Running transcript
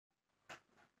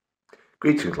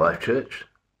Greetings, Life Church.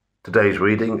 Today's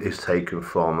reading is taken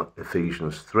from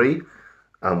Ephesians 3,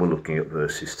 and we're looking at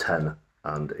verses 10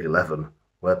 and 11,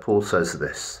 where Paul says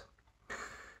this.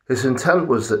 His intent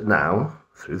was that now,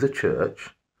 through the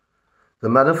church, the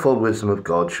manifold wisdom of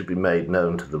God should be made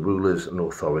known to the rulers and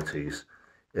authorities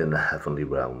in the heavenly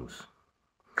realms,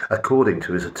 according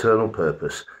to his eternal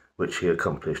purpose, which he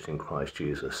accomplished in Christ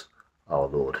Jesus, our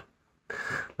Lord.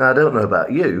 Now, I don't know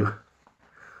about you,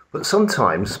 but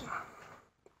sometimes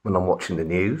when I'm watching the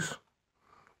news,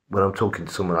 when I'm talking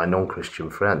to some of my non-Christian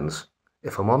friends,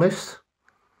 if I'm honest,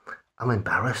 I'm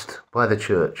embarrassed by the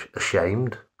church,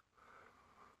 ashamed.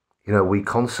 You know, we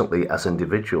constantly, as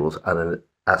individuals and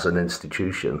as an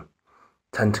institution,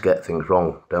 tend to get things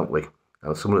wrong, don't we?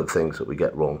 And some of the things that we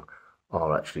get wrong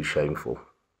are actually shameful.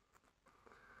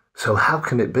 So how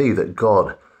can it be that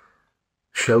God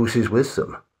shows his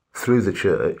wisdom through the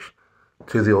church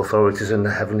to the authorities in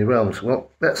the heavenly realms? Well,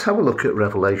 let's have a look at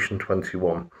Revelation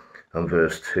 21 and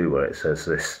verse 2, where it says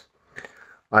this.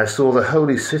 I saw the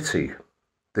holy city,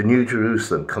 the new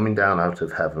Jerusalem, coming down out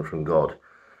of heaven from God,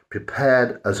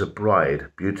 prepared as a bride,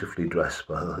 beautifully dressed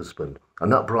for her husband.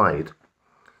 And that bride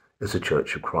is the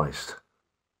Church of Christ.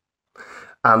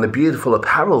 And the beautiful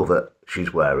apparel that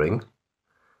she's wearing,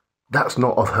 that's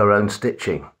not of her own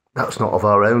stitching. That's not of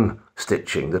our own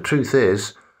stitching. The truth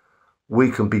is, we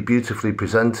can be beautifully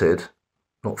presented,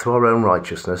 not through our own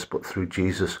righteousness, but through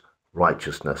Jesus'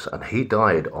 righteousness. And he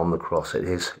died on the cross. It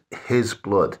is his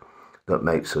blood that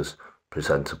makes us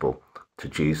presentable to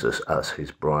Jesus as his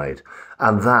bride.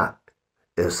 And that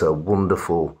is a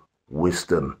wonderful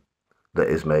wisdom that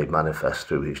is made manifest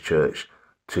through his church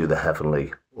to the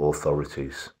heavenly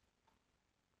authorities.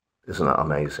 Isn't that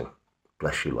amazing?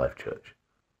 Bless you, Life Church.